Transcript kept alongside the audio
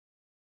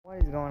What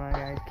is going on,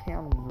 guys?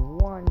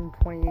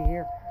 Cam128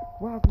 here.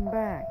 Welcome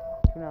back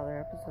to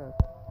another episode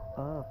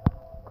of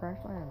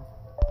Crashlands.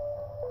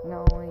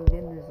 Not only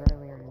did this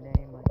earlier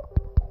today, but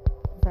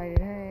decided,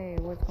 hey,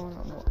 what's going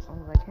on? I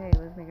was like, hey,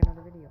 let's make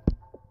another video.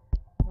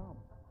 So,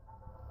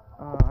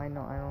 I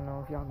don't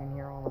know if y'all can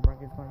hear all the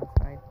ruckus going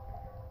outside.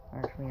 I'm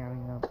actually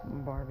having a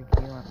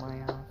barbecue at my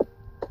house.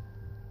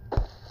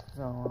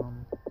 So,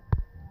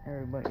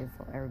 everybody's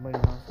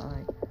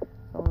outside.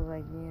 So I was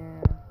like,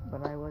 yeah,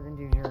 but I wasn't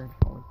too sure if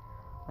y'all would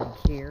like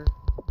hear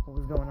what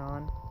was going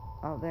on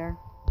out there.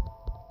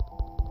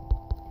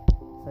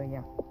 So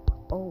yeah.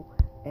 Oh,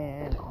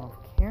 and off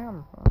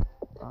camera,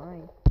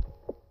 I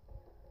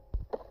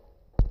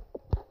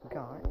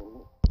got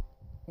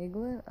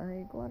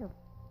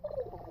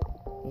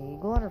a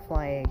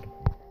glutterfly egg.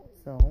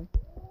 So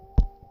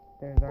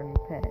there's our new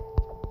pet.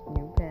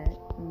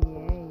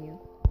 Yay.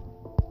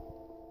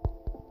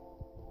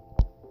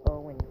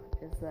 Oh, and not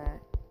just that.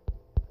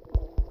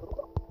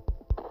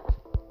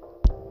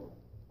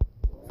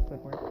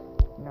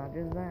 Not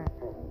just that,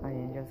 I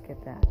didn't just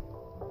get that.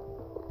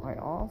 I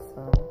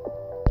also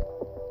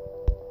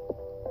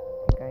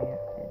think I have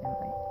it in my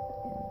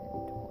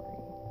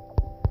inventory.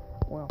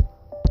 Well,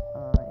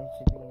 it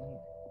should be in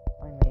here.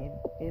 I made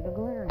it a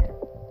glitter net,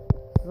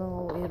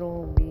 so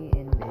it'll be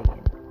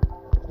embiggened.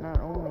 Not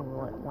only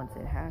will it, once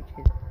it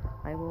hatches,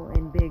 I will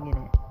embiggen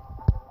it.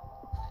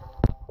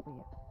 But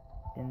yeah,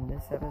 in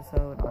this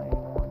episode, I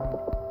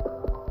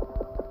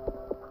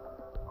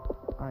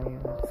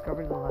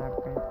discovered the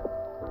labyrinth.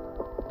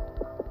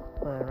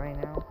 But right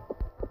now,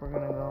 we're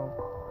gonna go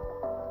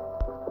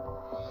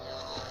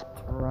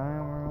to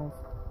Ramerl's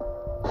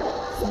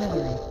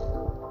Smithery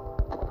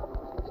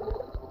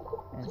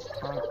and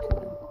talk to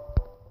him.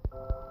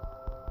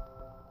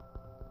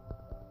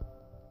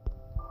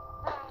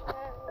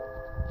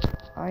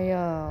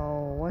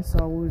 What's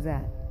up, who's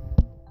that?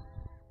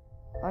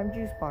 I'm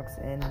Juicebox,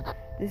 and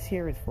this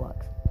here is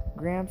Flux.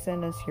 Graham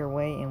sent us your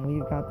way, and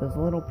we've got this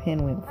little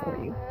pinwheel for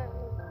you.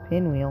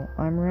 Pinwheel?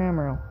 I'm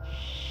Ramerl.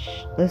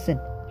 Shh, listen.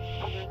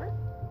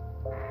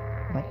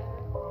 What?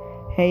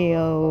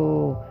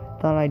 Hey-yo,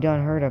 thought I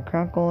done heard a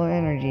crackle of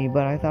energy,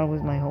 but I thought it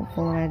was my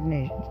hopeful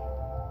imagination.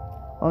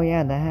 Oh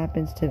yeah, that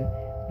happens to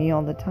me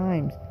all the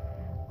time,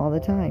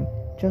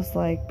 just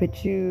like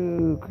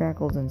Pichu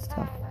crackles and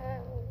stuff.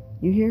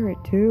 You hear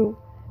it too?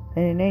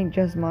 And it ain't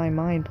just my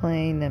mind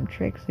playing them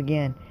tricks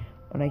again,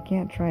 but I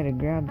can't try to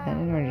grab that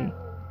energy.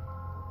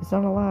 It's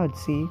not allowed,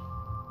 see?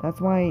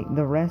 That's why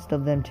the rest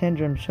of them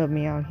tendrums shoved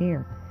me out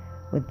here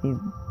with these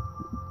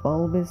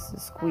bulbous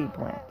squee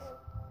plants.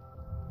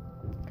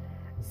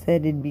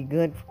 Said it'd be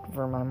good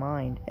for my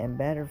mind and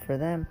better for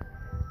them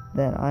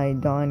that I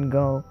done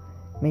go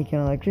making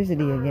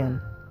electricity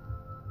again.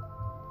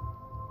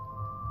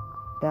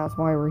 That's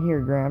why we're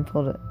here. Graham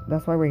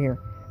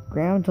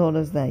told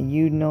us that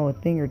you'd know a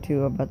thing or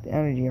two about the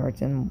energy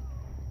arts and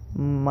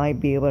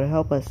might be able to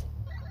help us.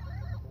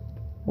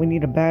 We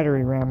need a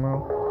battery,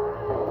 Ramerl.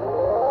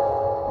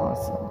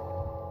 Awesome.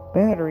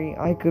 Battery?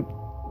 I could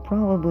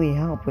probably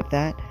help with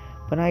that,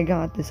 but I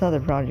got this other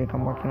project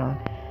I'm working on.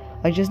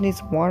 I just need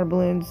some water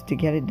balloons to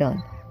get it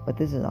done. But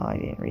this is I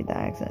didn't read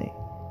that exactly.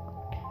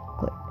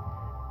 Click.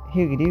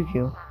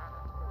 Hugaduku.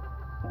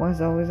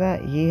 What's always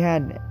that? He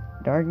had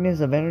darkness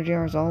of energy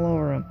arts all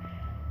over him.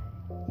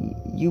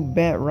 You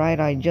bet right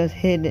I just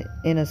hid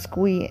in a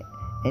squee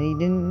and he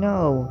didn't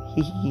know.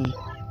 Hee hee.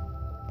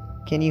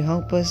 Can you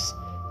help us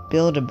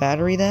build a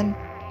battery then?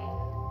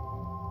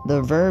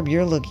 The verb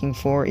you're looking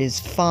for is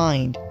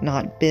find,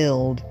 not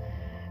build.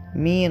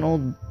 Me and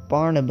old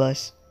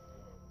Barnabas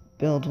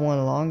built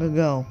one long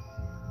ago.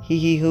 Hee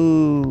hee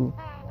hoo.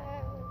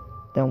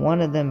 Then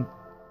one of them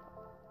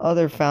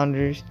others found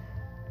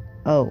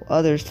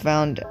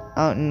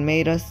out and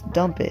made us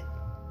dump it.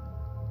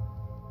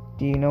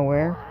 Do you know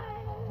where?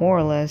 More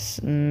or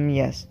less,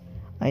 yes,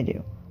 I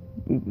do.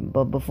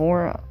 But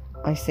before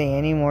I say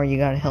any more, you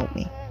gotta help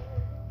me.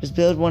 Just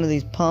build one of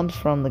these pumps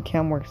from the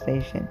chem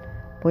workstation.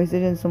 Place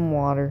it in some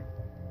water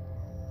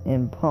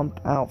and pump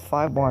out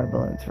 5 water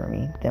balloons for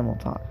me. Then we'll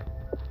talk.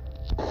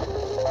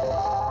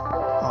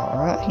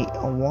 Alright,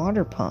 a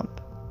water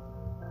pump.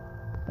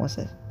 What's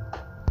this?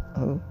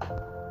 Oh.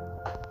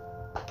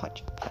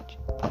 Punch.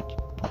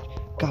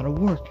 Gotta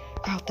work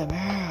out them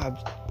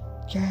abs.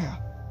 Yeah.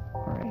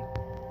 Alright.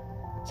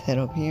 Let's head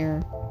up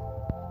here.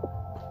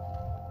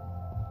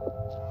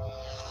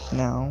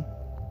 Now.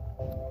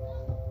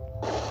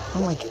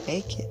 I'm like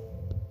naked.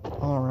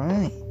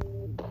 Alright.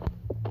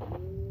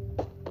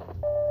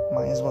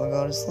 Might as well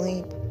go to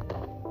sleep.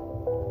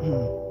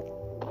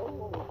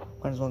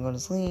 Might as well go to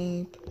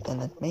sleep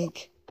and then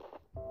make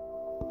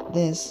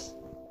this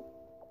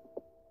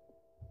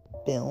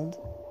build.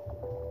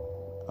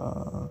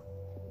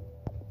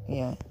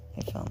 Yeah,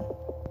 I found it.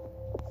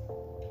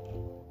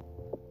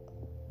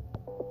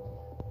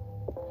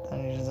 I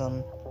just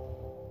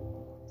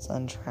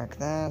untrack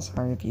that.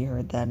 Sorry if you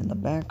heard that in the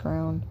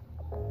background.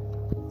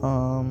 I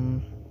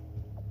don't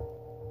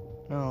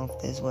know if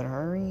this would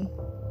hurry.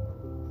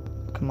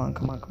 Come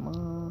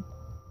on.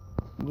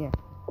 Yeah.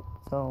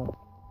 So,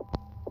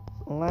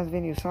 last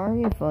video,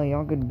 sorry if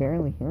y'all could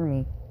barely hear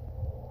me.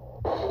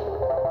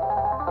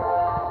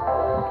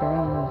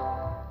 Apparently,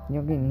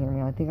 y'all couldn't hear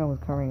me. I think I was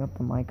covering up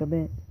the mic a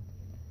bit.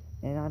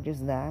 And not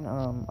just that,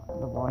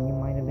 the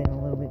volume might have been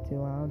a little bit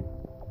too loud.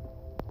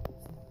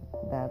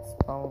 That's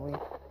probably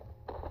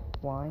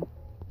why.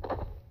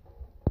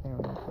 There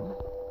we go.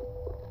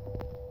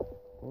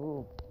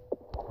 Ooh.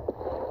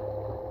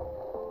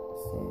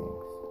 6.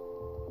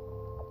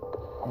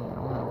 And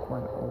now I have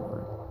one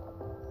over.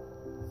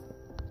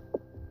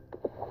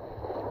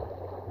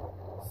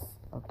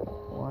 Okay,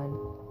 1.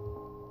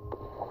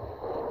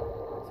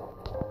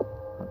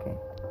 Okay.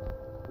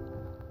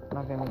 I'm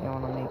not gonna be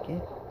able to make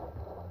it.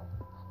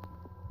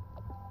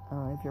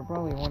 If you're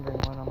probably wondering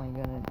what am I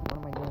doing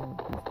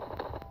with these?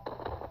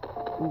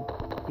 Ooh,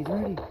 he's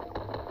ready.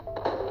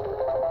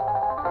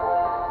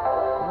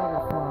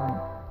 Butterfly.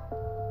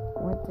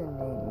 What to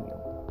name you?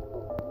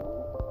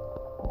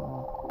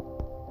 Well,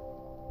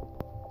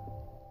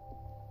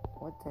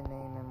 what to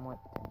name him?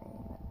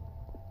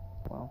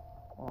 Well,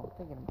 I'm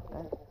thinking about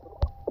that.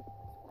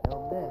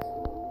 Build this.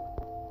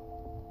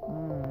 What to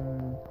name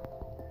you?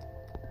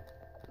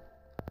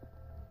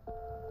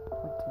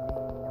 Not to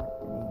name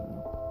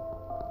you.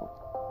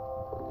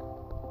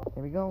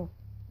 There we go.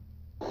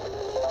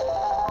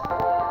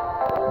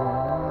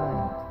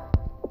 Alright.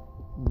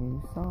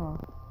 New saw.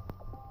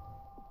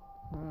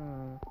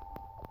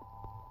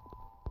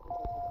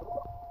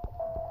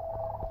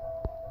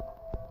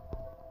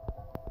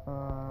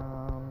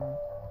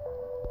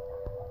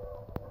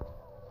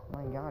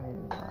 My god, it is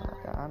loud.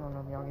 I don't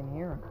know if y'all can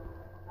hear him.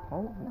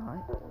 Hope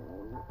not.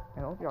 I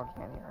hope y'all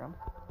can't hear him.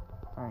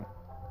 Alright.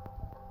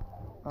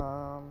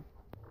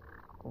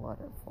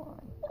 Butterfly.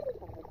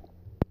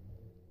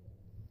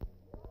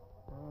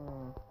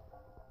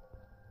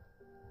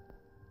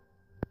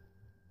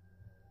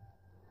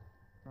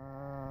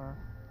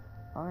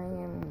 I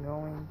am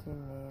going to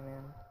name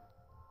him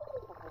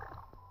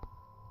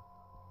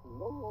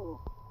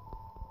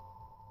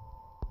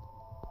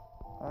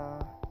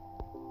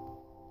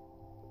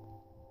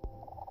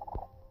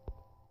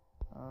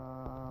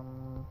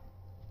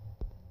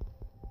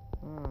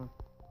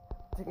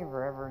taking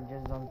forever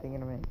just on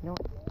thinking of it. You know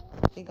what?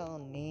 I think I'll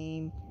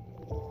name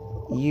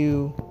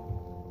you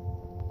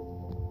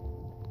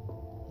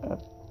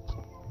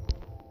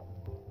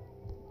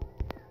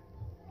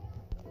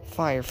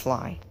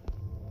Firefly.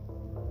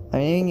 I'm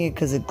naming it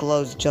because it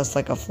glows just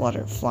like a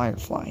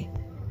Firefly.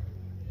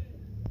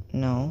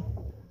 No.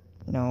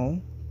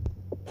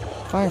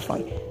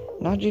 Firefly.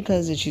 Not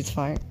because it shoots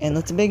fire. And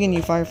let's Embiggen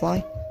you,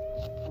 Firefly.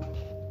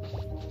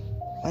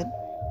 What?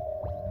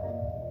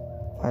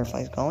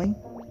 Firefly's going?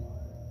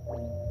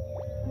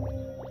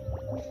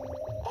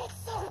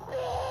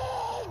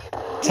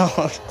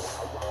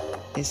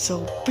 It's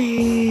so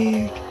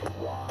big!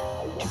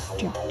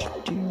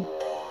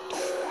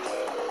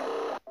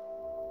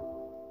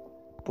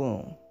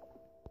 Boom.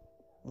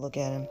 Look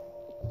at him.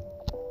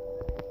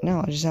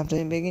 Now I just have to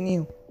Embiggen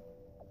you.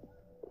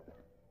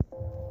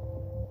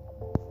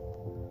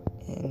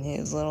 And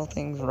his little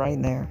thing's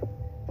right there.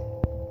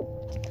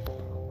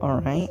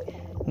 Alright.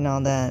 Now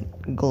that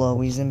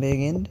Glowy's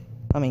Embiggened.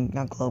 I mean,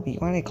 not Glowy.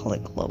 Why did I call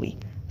it Glowy?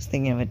 I was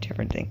thinking of a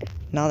different thing.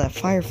 Now that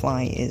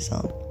Firefly is,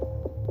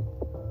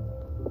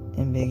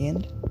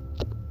 Embiggened.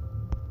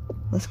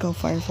 Let's go,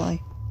 Firefly.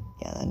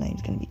 Yeah, that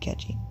name's gonna be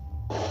catchy.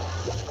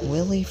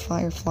 Willy,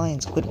 Firefly,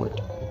 and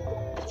Squidward.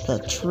 The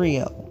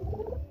trio.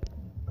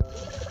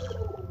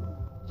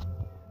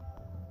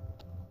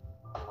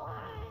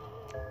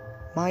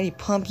 Mighty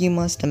pump you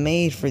must have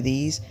made for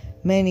these.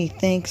 Many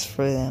thanks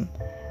for them.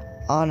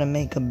 Ought to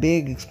make a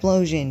big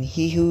explosion.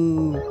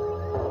 Hee-hoo.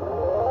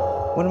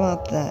 What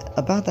about that?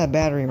 About that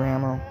battery,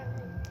 Ramerl?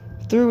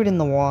 Threw it in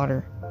the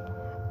water.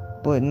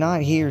 But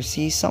not here,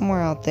 see?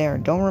 Somewhere out there.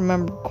 Don't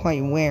remember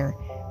quite where.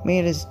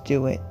 Made us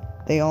do it.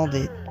 They all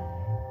did.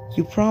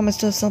 You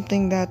promised us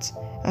something that's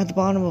at the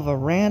bottom of a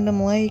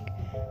random lake?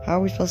 How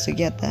are we supposed to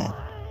get that?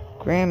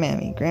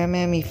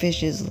 Grandmammy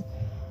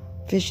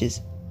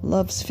fishes,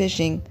 loves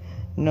fishing,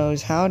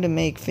 knows how to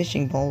make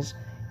fishing poles.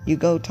 You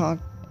go talk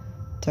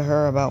to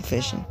her about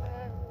fishing.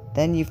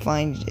 Then you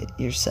find it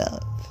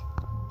yourself.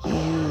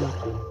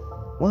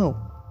 Whoa.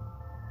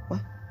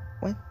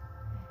 What?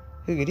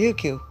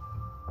 Hoogadooku.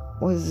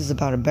 What is this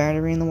about a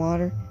battery in the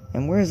water?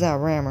 And where's that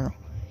Ramerl?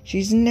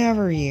 She's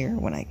never here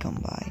when I come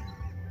by.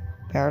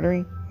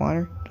 Battery?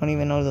 Water? Don't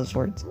even know those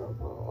words.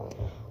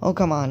 Oh,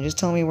 come on, just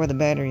tell me where the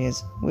battery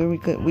is. We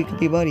could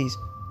be buddies.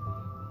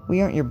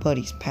 We aren't your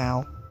buddies,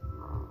 pal.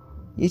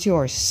 You two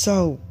are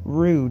so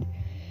rude.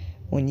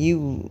 When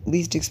you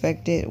least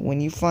expect it,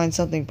 when you find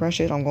something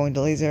precious, I'm going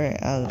to laser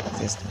it out of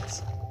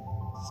existence.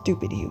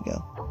 Stupid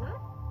Hugo.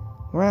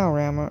 Wow,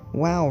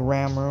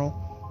 Ramerl.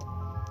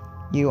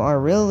 You are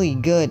really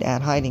good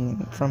at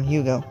hiding from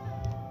Hugo.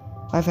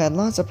 I've had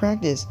lots of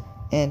practice,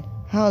 and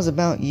how's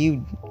about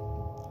you?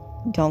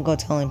 Don't go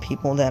telling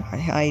people that I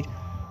hide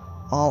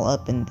all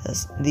up in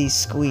these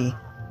squee.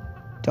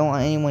 Don't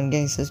want anyone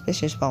getting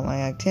suspicious about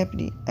my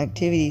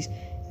activities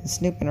and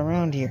snooping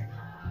around here.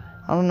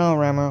 I don't know,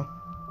 Ramerl.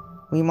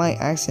 We might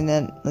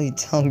accidentally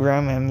tell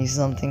Grandmammy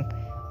something.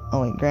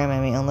 Oh wait,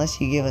 Grandmammy,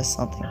 unless you give us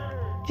something.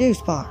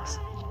 Juice box!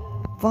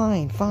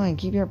 Fine,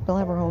 keep your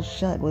blabber hole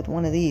shut with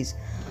one of these.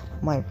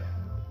 My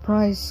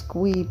prize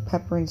squeed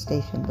peppering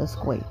station, the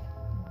squeed.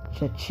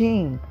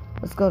 Cha-ching!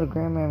 Let's go to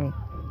Grandmammy.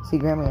 See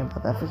Grandmammy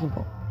about that fishing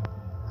pole.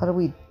 How do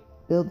we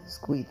build the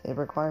squeed? It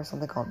requires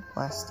something called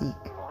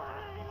plastique.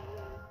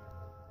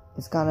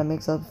 It's gotta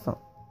mix up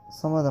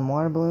some of the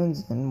water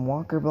balloons and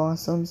walker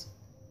blossoms.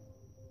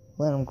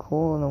 Let them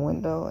cool in the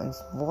window and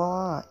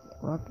voila!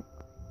 Rock,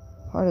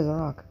 hard as a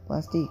rock.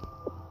 Plastique.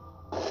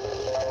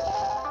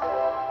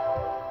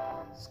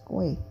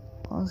 Squeed.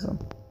 Awesome.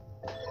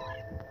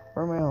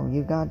 Ramerl,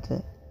 you got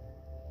to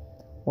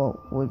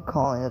what would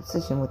call an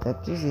obsession with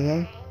electricity,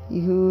 eh?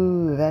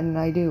 Yoo-hoo, then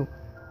I do.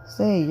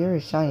 Say, you're a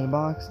shiny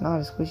box, not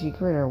a squishy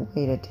critter.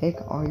 Wait a tick,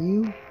 are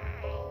you?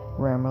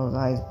 Ramerl's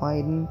eyes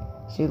widen.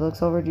 She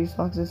looks over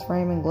Juicebox's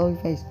frame and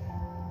glowy face.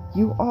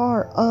 You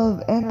are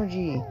of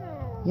energy!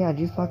 Yeah,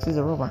 Juicebox is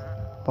a robot.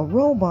 A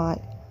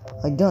robot?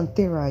 I done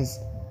theorized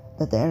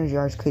that the energy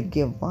arts could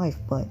give life,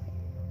 but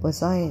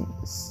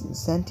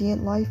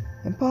sentient life?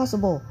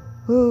 Impossible!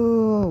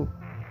 Ooh!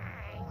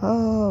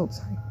 Oh,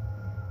 sorry.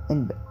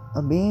 And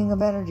a being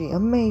of energy.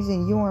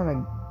 Amazing! You aren't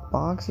a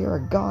box, you're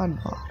a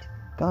god box.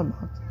 God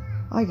box.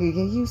 I could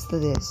get used to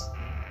this.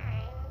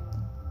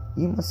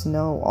 You must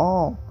know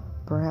all.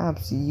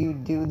 Perhaps you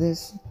do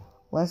this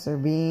lesser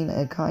being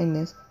a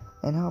kindness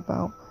and help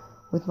out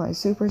with my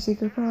super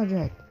secret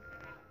project.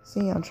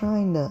 See, I'm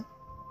trying to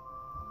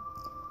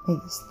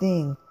make this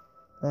thing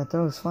that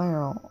throws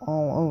fire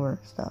all over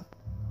stuff.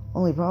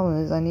 Only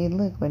problem is I need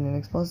liquid and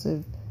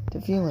explosive to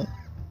fuel it.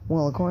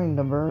 Well, according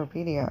to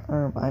Burropedia,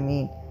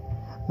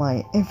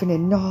 my infinite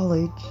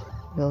knowledge,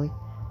 really,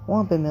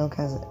 Wampin milk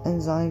has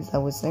enzymes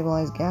that would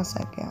stabilize gas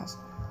at gas,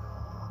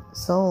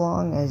 so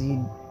long as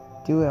you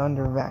do it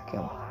under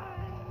vacuum.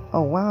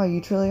 Oh wow,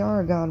 you truly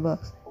are a god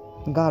box.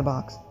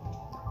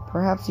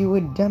 Perhaps you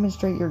would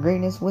demonstrate your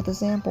greatness with a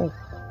sample.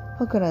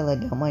 How could I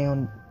let down my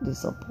own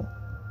disciple?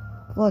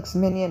 Flux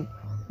minion,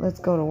 let's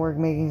go to work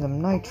making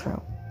some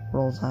nitro.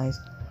 Rolls eyes.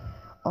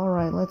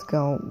 Alright, let's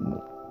go.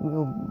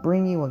 We'll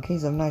bring you a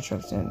case of nitro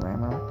soon,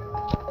 Ramerl.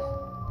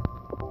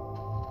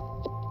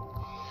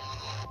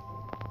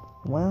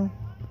 Well,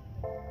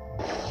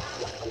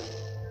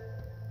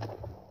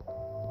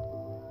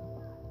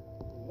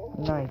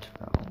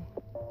 nitro,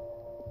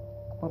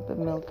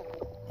 Wampin milk,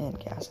 and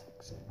gas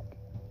eggs.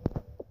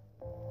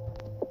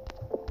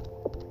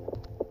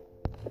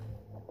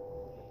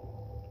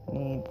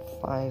 Need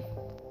 5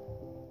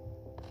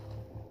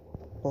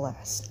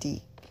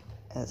 plastic,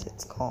 as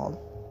it's called,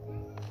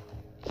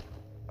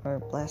 or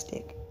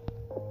plastic.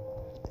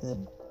 Is it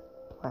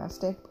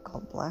plastic?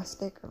 Called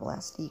plastic or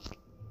plastic?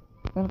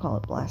 I'm gonna call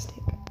it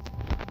plastic.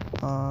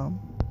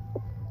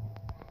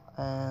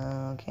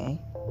 Okay.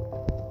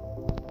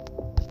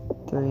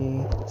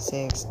 3,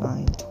 6,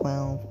 9,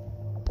 12.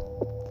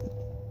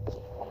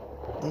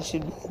 This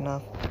should be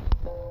enough.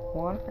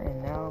 Water,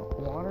 and now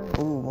water.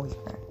 Ooh, voice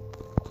crack.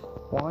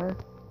 Water,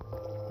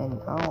 and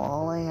now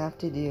all I have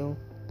to do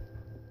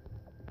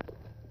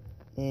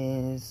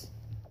is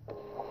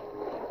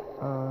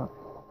chop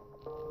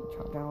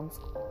down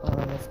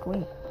the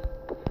squeak.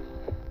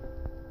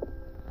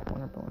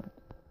 Water balloon.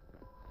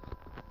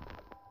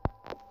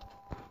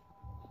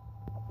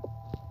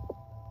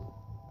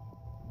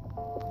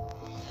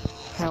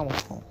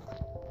 Powerful.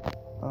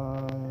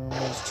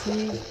 Those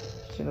trees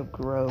should have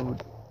grown.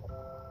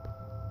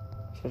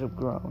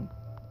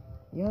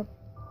 Yep.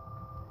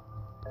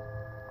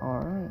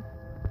 Alright.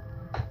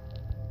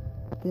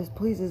 This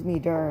pleases me,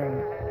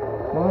 darn.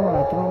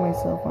 Wow, I throw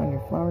myself on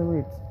your flowery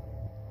roots.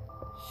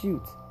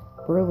 Shoot.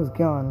 Brill is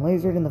gone,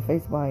 lasered in the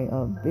face by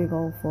a big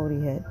old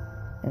floaty head,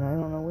 and I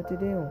don't know what to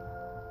do.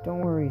 Don't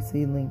worry,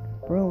 seedling.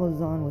 Brill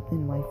lives on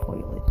within my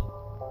foliage.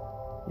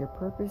 Your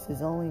purpose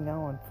is only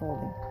now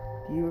unfolding.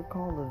 Do you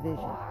recall the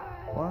vision?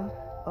 What?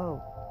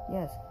 Oh,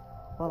 yes.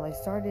 While I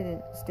stared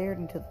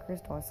into the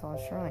crystal, I saw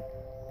a shrine.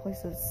 A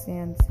place of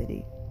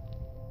sanctity.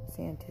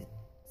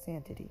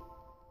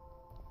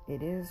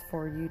 It is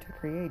for you to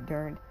create,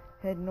 darned.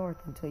 Head north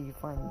until you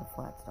find the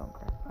flat stone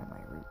cracked by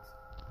my roots.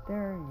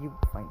 There you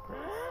will find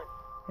purpose.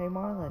 Hey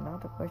Marla,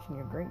 not to question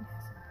your greatness,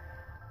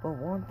 but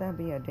won't that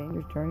be a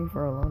dangerous journey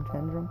for a lone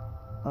tendril?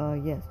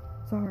 Yes.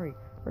 Sorry,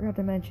 forgot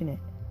to mention it.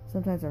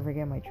 Sometimes I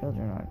forget my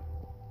children are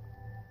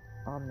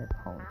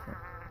omnipotent.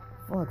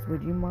 Flux,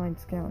 would you mind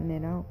scouting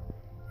it out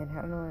and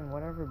handling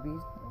whatever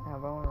beasts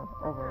have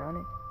overrun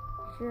it?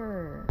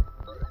 Sure.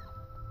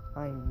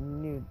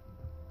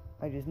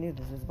 I just knew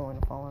this was going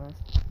to fall on us.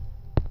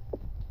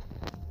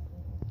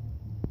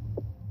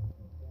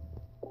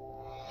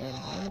 And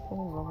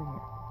pineapple's over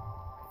here.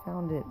 I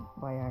found it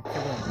by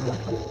accident.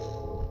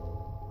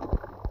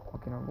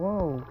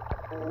 Whoa!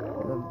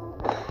 The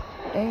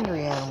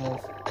angry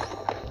animals.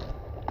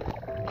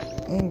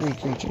 Angry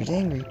creatures,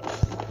 angry.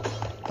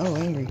 Oh,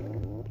 angry.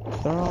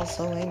 They're all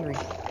so angry.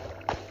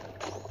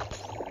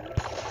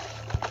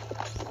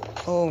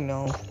 Oh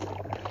no.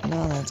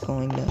 Now that's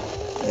going to...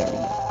 There we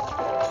go.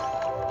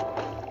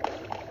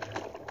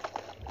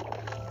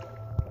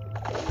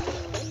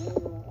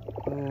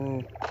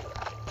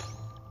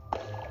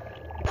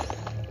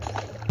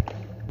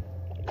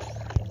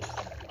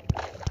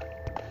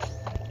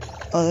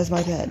 Oh, that's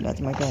my pet. That's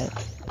my pet.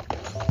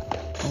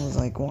 I was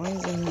like, why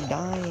isn't he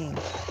dying?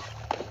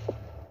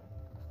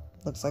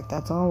 Looks like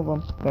that's all of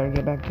them. Better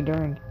get back to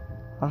Durand.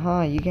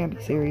 Haha, you can't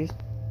be serious.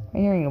 Am I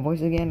hearing a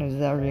voice again, or is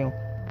that real?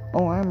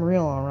 Oh, I'm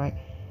real, alright.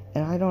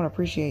 And I don't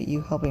appreciate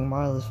you helping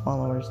Marla's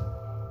followers.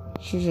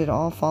 She should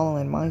all follow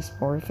in my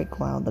sporific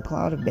cloud, the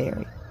cloud of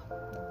Barry.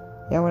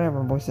 Yeah,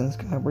 whatever, voice in the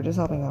sky. We're just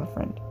helping out a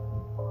friend.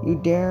 You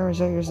dare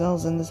show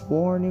yourselves in this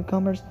war,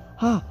 newcomers?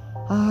 Ha!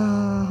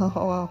 Ah!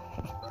 Oh, wow.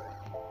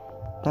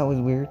 That was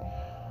weird.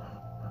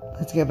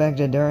 Let's get back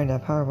to Durand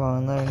at Powerball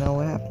and let her know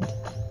what happened.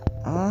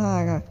 Ah,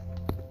 I got it.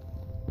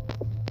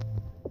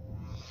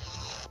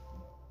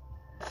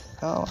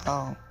 Oh,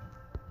 oh.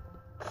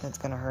 That's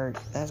gonna hurt.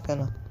 That's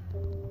gonna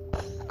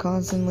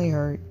constantly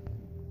hurt.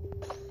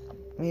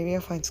 Maybe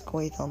I'll find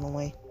Squaith on the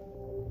way.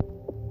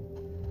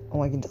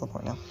 Oh, I can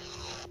teleport now.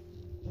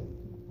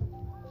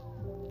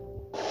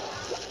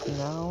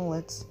 Now,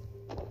 let's...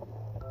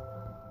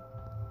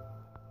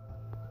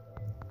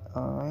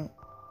 Alright.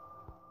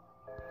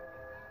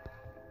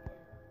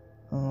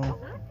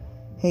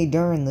 Hey,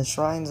 Durand, the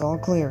shrine's all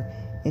clear.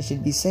 It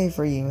should be safe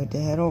for you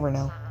to head over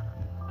now.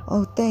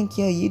 Oh, thank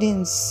you. You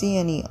didn't see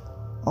any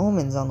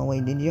omens on the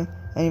way, did you?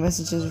 Any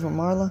messages from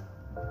Marla?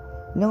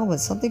 No, but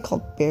something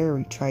called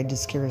Barry tried to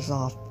scare us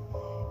off.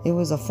 It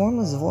was a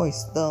formless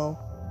voice, though.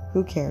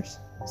 Who cares?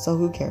 So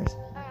who cares?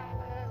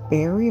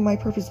 Barry? My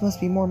purpose must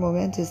be more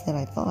momentous than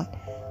I thought.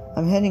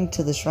 I'm heading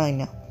to the shrine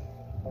now.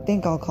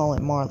 Think I'll call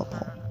it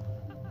Marla.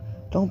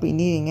 Don't be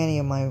needing any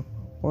of my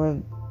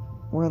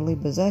worldly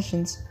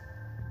possessions.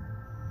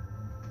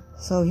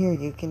 So here,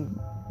 you can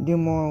do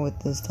more with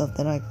this stuff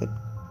than I could.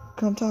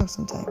 Come talk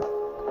sometime.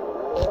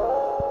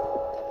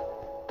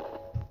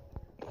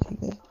 Take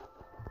this.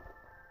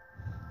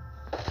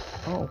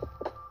 Oh.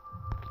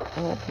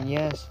 Oh,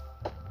 yes.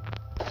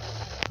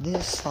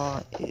 This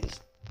saw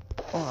is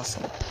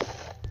awesome.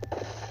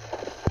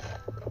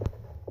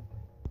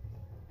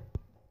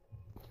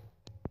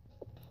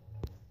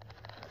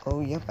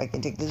 Oh, yep, I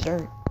can take this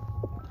dirt.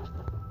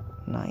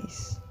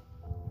 Nice.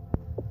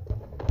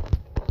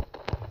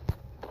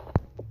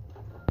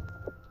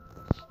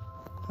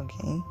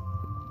 Okay.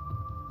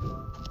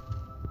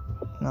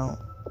 Now,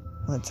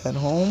 let's head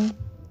home.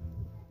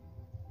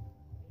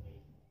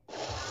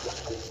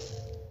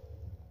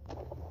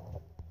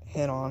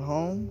 Head on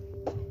home.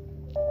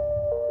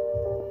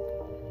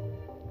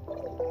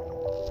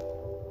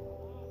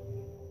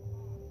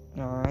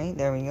 Alright,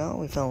 there we go.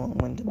 We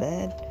went to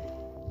bed.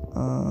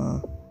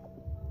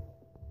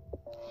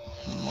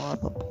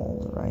 Marla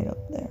pole's right up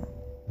there.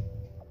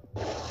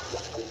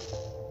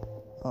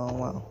 Oh,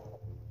 wow.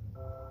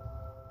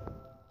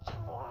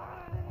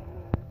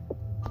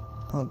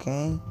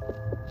 Okay.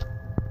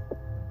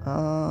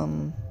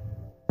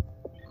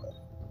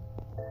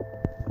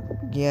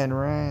 Get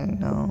rag.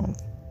 No.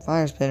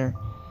 Fire spitter.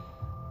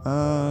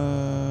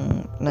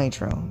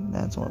 Nitro.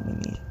 That's what we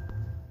need.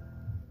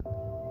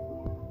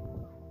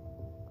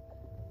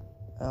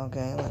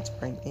 Okay, let's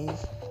break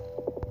these.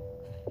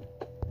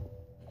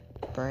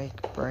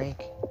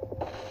 Break.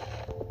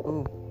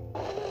 Ooh.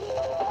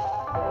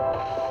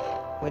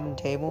 Wooden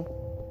table?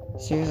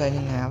 Seriously, I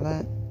didn't have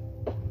that?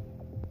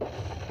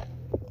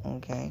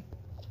 Okay.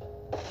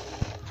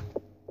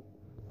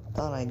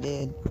 Thought I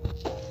did.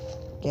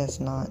 Guess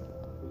not.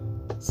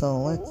 So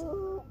let's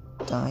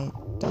die.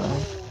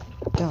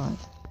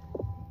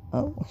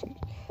 Oh.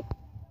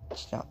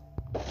 Chop.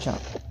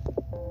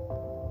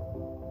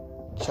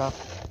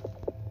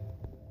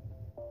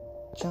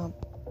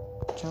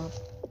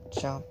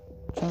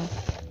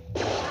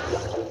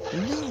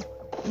 No!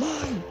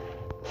 Mine!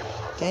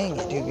 Dang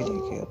it,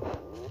 Dooku.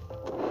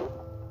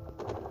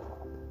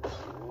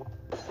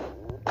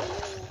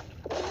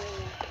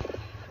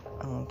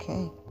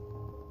 Okay.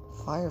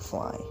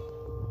 Firefly.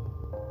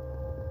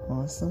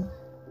 Awesome.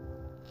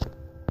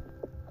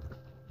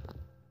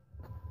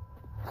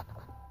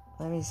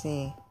 Let me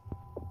see.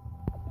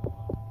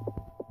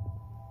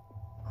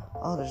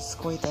 Oh, there's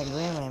Squaith at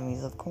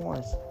Grandmammy's, of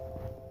course.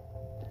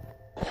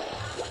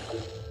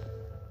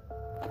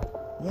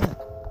 Yeah.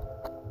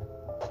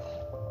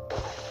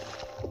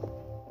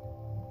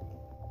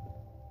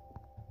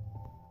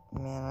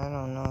 Man, I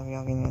don't know if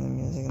y'all can hear the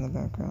music in the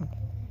background.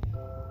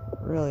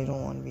 Really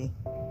don't want to be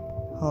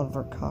held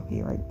for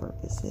copyright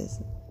purposes.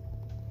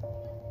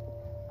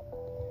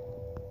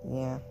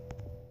 Yeah.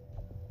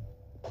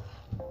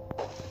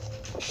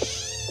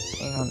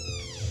 Hang on.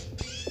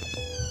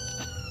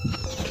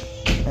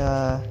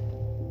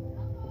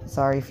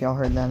 Sorry if y'all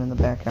heard that in the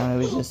background. It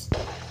was just...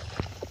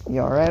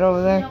 You alright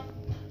over there? Yep.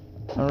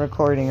 I'm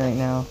recording right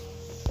now.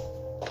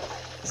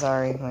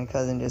 Sorry, my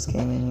cousin just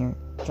came in here.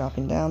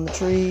 Chopping down the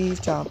trees.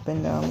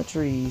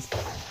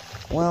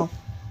 Well,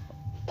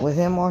 with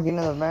him walking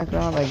in the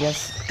background, I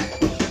guess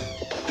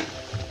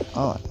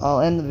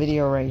I'll end the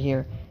video right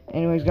here.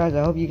 Anyways, guys,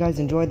 I hope you guys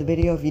enjoyed the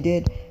video. If you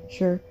did,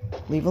 sure,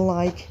 leave a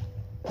like,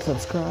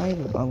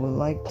 subscribe. I would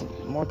like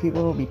more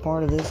people to be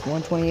part of this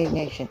 128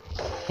 Nation.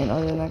 And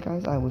other than that,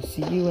 guys, I will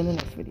see you in the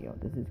next video.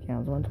 This is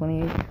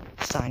Counts128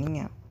 signing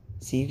out.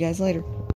 See you guys later.